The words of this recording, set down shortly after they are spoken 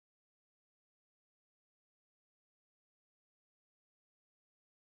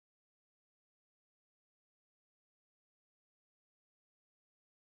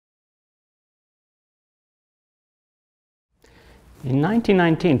In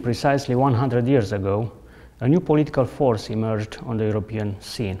 1919, precisely 100 years ago, a new political force emerged on the European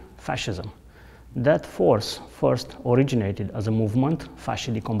scene, fascism. That force first originated as a movement,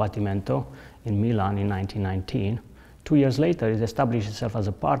 Fasci di Combattimento, in Milan in 1919. 2 years later, it established itself as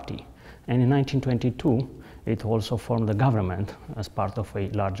a party, and in 1922, it also formed a government as part of a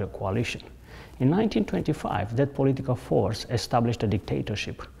larger coalition. In 1925, that political force established a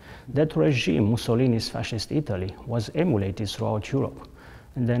dictatorship. That regime, Mussolini's fascist Italy, was emulated throughout Europe.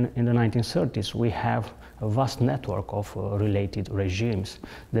 And then in the 1930s, we have a vast network of related regimes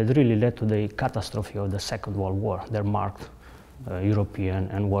that really led to the catastrophe of the Second World War that marked European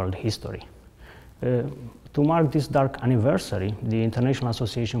and world history. To mark this dark anniversary, the International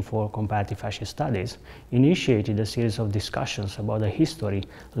Association for Comparative Fascist Studies initiated a series of discussions about the history,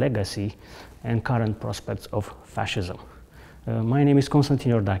 legacy, and current prospects of fascism. My name is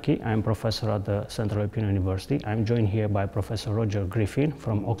Constantin Iordachi. I'm professor at the Central European University. I'm joined here by Professor Roger Griffin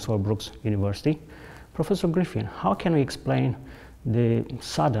from Oxford Brookes University. Professor Griffin, how can we explain the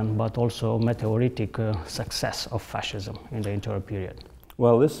sudden but also meteoritic success of fascism in the interwar period?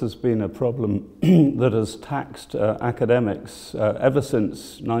 Well, this has been a problem that has taxed academics ever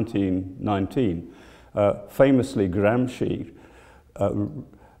since 1919. Famously, Gramsci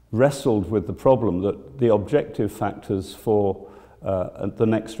wrestled with the problem that the objective factors for the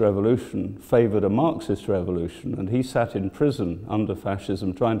next revolution favoured a Marxist revolution, and he sat in prison under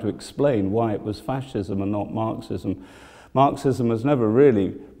fascism trying to explain why it was fascism and not Marxism. Marxism has never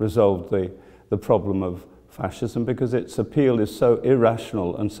really resolved the problem of fascism because its appeal is so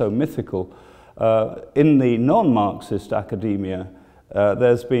irrational and so mythical. In the non-Marxist academia,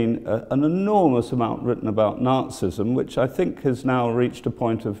 there's been an enormous amount written about Nazism, which I think has now reached a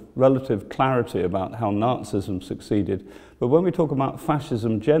point of relative clarity about how Nazism succeeded. But when we talk about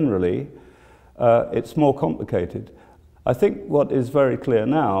fascism generally, it's more complicated. I think what is very clear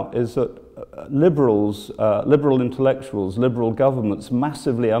now is that liberals, liberal intellectuals, liberal governments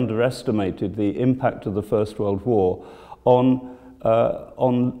massively underestimated the impact of the First World War on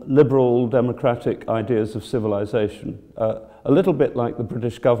liberal democratic ideas of civilization. A little bit like the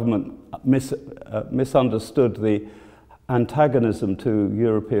British government misunderstood the antagonism to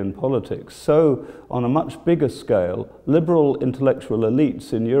European politics. So, on a much bigger scale, liberal intellectual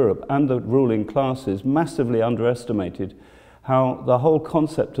elites in Europe and the ruling classes massively underestimated how the whole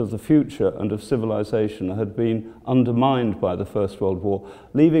concept of the future and of civilization had been undermined by the First World War,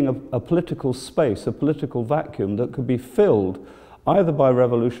 leaving a political space, a political vacuum that could be filled either by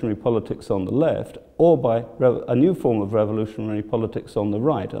revolutionary politics on the left or by a new form of revolutionary politics on the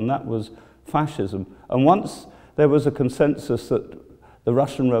right, and that was fascism. And once there was a consensus that the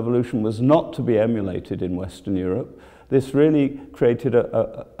Russian Revolution was not to be emulated in Western Europe, this really created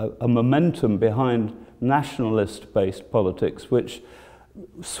a momentum behind nationalist-based politics, which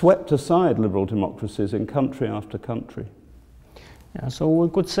swept aside liberal democracies in country after country. Yeah, so we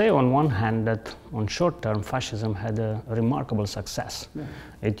could say on one hand that on short term fascism had a remarkable success. Yeah.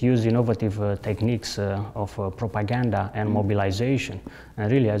 It used innovative techniques of propaganda and mobilization, and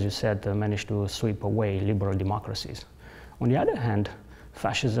really, as you said, managed to sweep away liberal democracies. On the other hand,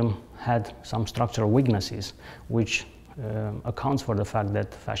 fascism had some structural weaknesses, which accounts for the fact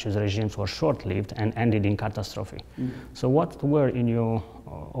that fascist regimes were short-lived and ended in catastrophe. So what were, in your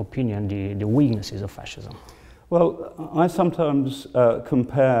opinion, the weaknesses of fascism? Well, I sometimes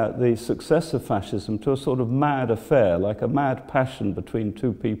compare the success of fascism to a sort of mad affair, like a mad passion between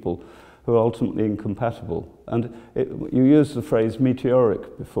two people who are ultimately incompatible. And you used the phrase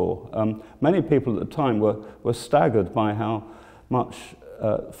meteoric before. Many people at the time were staggered by how much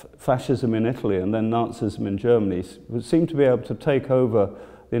fascism in Italy and then Nazism in Germany seemed to be able to take over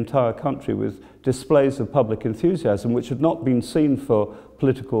the entire country with displays of public enthusiasm which had not been seen for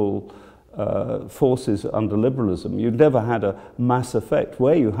political forces under liberalism. You'd never had a mass effect.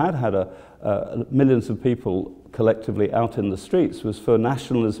 Where you had millions of people collectively out in the streets was for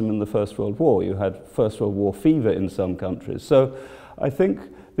nationalism in the First World War. You had First World War fever in some countries. So I think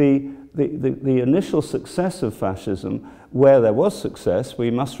the initial success of fascism, where there was success,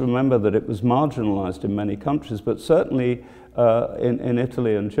 we must remember that it was marginalized in many countries, but certainly in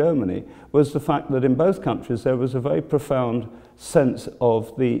Italy and Germany, was the fact that in both countries there was a very profound sense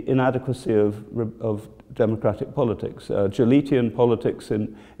of the inadequacy of democratic politics. Giolittian politics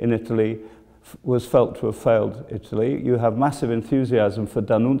in Italy was felt to have failed Italy. You have massive enthusiasm for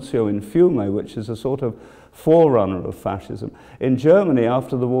D'Annunzio in Fiume, which is a sort of forerunner of fascism. In Germany,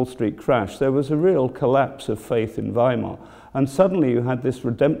 after the Wall Street crash, there was a real collapse of faith in Weimar. And suddenly you had this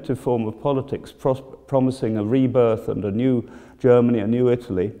redemptive form of politics promising a rebirth and a new Germany, a new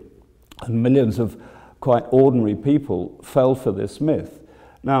Italy, and millions of quite ordinary people fell for this myth.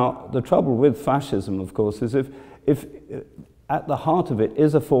 Now, the trouble with fascism, of course, is if at the heart of it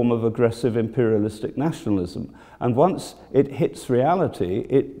is a form of aggressive imperialistic nationalism. And once it hits reality,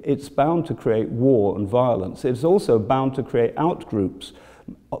 it's bound to create war and violence. It's also bound to create outgroups,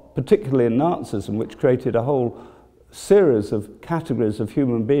 particularly in Nazism, which created a whole series of categories of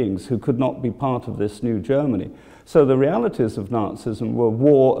human beings who could not be part of this new Germany. So the realities of Nazism were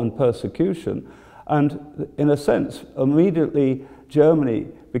war and persecution. And in a sense, immediately Germany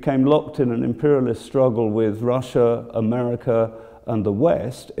became locked in an imperialist struggle with Russia, America, and the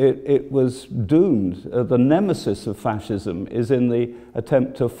West. It was doomed. The nemesis of fascism is in the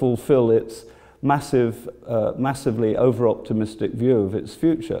attempt to fulfill its massively over-optimistic view of its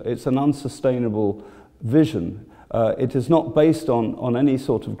future. It's an unsustainable vision. It is not based on any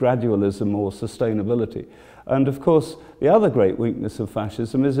sort of gradualism or sustainability. And of course, the other great weakness of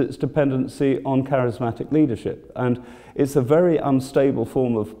fascism is its dependency on charismatic leadership. And it's a very unstable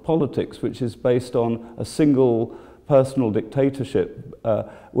form of politics which is based on a single personal dictatorship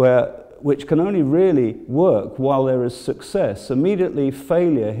which can only really work while there is success. Immediately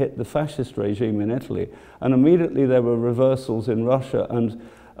failure hit the fascist regime in Italy, and immediately there were reversals in Russia, and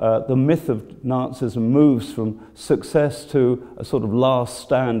the myth of Nazism moves from success to a sort of last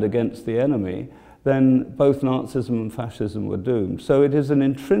stand against the enemy. Then both Nazism and fascism were doomed. So it is an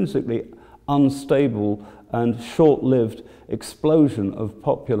intrinsically unstable and short-lived explosion of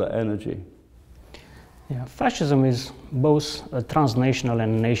popular energy. Yeah, fascism is both a transnational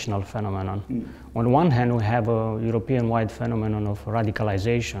and national phenomenon. On one hand, we have a European-wide phenomenon of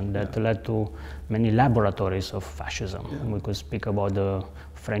radicalization that led to many laboratories of fascism. We could speak about the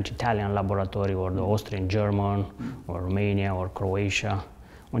French-Italian laboratory, or the Austrian-German, or Romania, or Croatia.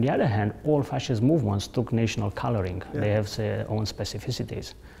 On the other hand, all fascist movements took national coloring. They have their own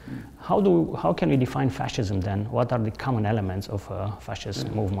specificities. How can we define fascism then? What are the common elements of fascist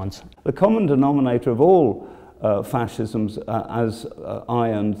movements? The common denominator of all fascisms, as I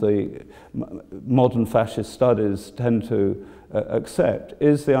and the modern fascist studies tend to accept,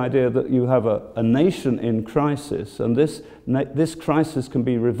 is the idea that you have a nation in crisis, and this crisis can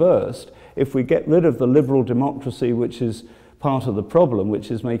be reversed if we get rid of the liberal democracy, which is part of the problem,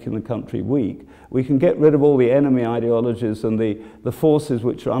 which is making the country weak. We can get rid of all the enemy ideologies and the forces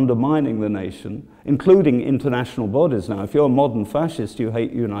which are undermining the nation, including international bodies. Now, if you're a modern fascist, you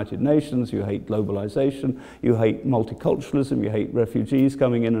hate United Nations, you hate globalization, you hate multiculturalism, you hate refugees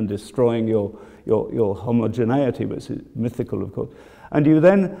coming in and destroying your homogeneity, which is mythical, of course. And you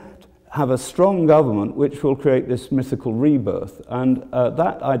then have a strong government which will create this mythical rebirth. And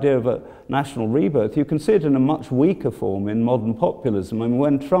that idea of a national rebirth, you can see it in a much weaker form in modern populism. I mean,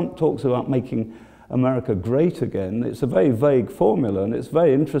 when Trump talks about making America great again, it's a very vague formula, and it's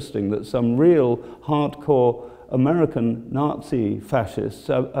very interesting that some real hardcore American Nazi fascists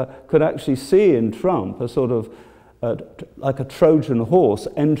could actually see in Trump a sort of like a Trojan horse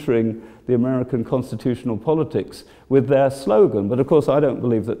entering the American constitutional politics with their slogan. But of course, I don't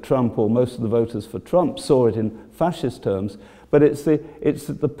believe that Trump or most of the voters for Trump saw it in fascist terms. But it's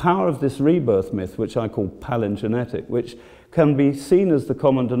the power of this rebirth myth, which I call palingenetic, which can be seen as the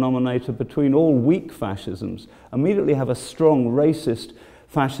common denominator between all weak fascisms. Immediately have a strong racist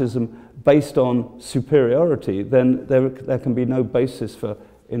fascism based on superiority, then there can be no basis for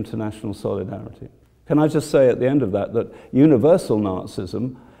international solidarity. Can I just say at the end of that universal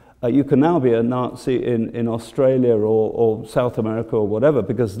Nazism, you can now be a Nazi in Australia or South America or whatever,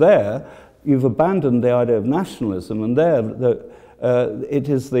 because there you've abandoned the idea of nationalism, and there it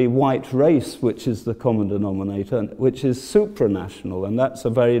is the white race which is the common denominator, which is supranational, and that's a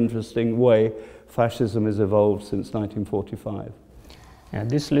very interesting way fascism has evolved since 1945. Yeah,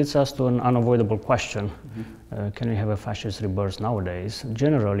 this leads us to an unavoidable question. Can we have a fascist rebirth nowadays?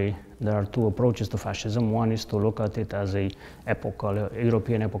 Generally, there are two approaches to fascism. One is to look at it as a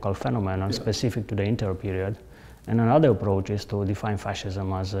European epochal phenomenon specific to the inter period. And another approach is to define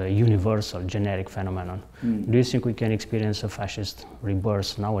fascism as a universal, generic phenomenon. Do you think we can experience a fascist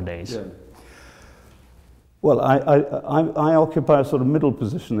rebirth nowadays? Yeah. Well, I occupy a sort of middle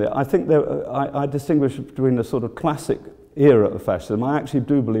position there. I think I distinguish between a sort of classic era of fascism. I actually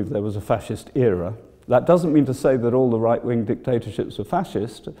do believe there was a fascist era. That doesn't mean to say that all the right-wing dictatorships were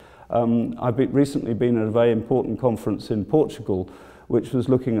fascist. I've recently been at a very important conference in Portugal, which was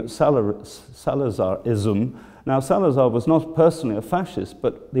looking at Salazarism. Now, Salazar was not personally a fascist,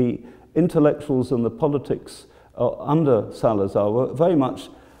 but the intellectuals and the politics under Salazar were very much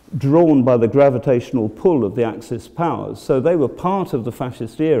drawn by the gravitational pull of the Axis powers. So they were part of the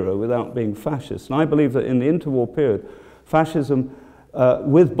fascist era without being fascist. And I believe that in the interwar period, fascism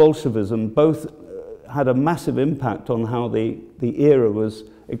with Bolshevism both had a massive impact on how the era was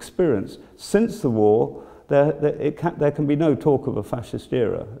experienced. Since the war, there can be no talk of a fascist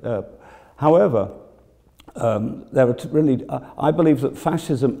era. However, I believe that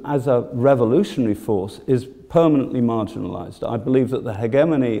fascism as a revolutionary force is permanently marginalized. I believe that the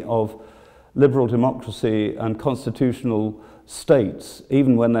hegemony of liberal democracy and constitutional states,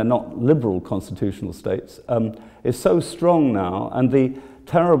 even when they're not liberal constitutional states, is so strong now, and the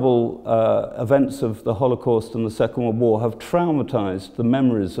terrible events of the Holocaust and the Second World War have traumatized the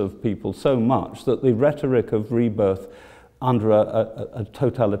memories of people so much that the rhetoric of rebirth under a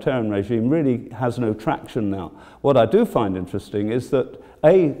totalitarian regime really has no traction now. What I do find interesting is that,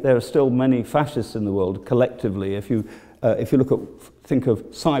 there are still many fascists in the world collectively. If you think of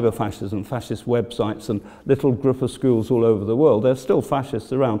cyber fascism, fascist websites and little groupuscules all over the world, there's still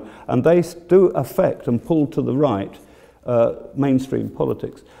fascists around, and they do affect and pull to the right mainstream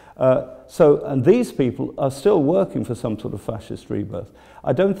politics. And these people are still working for some sort of fascist rebirth.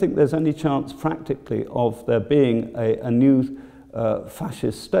 I don't think there's any chance practically of there being a new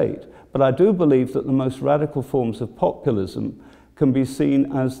fascist state, but I do believe that the most radical forms of populism can be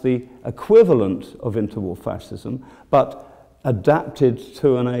seen as the equivalent of interwar fascism, but adapted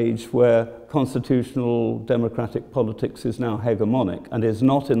to an age where constitutional democratic politics is now hegemonic and is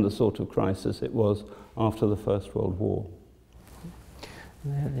not in the sort of crisis it was after the First World War.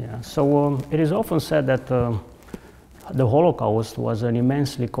 Yeah. So it is often said that the Holocaust was an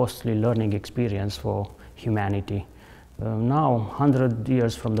immensely costly learning experience for humanity. Now, 100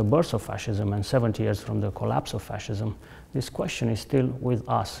 years from the birth of fascism and 70 years from the collapse of fascism, this question is still with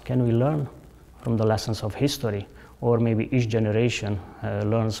us. Can we learn from the lessons of history? Or maybe each generation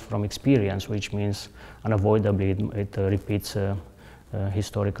learns from experience, which means unavoidably it repeats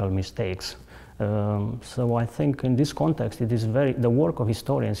historical mistakes. So I think in this context, the work of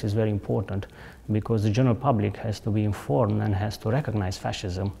historians is very important, because the general public has to be informed and has to recognize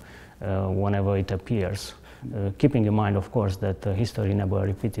fascism whenever it appears, keeping in mind, of course, that history never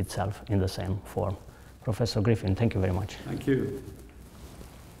repeats itself in the same form. Professor Griffin, thank you very much. Thank you.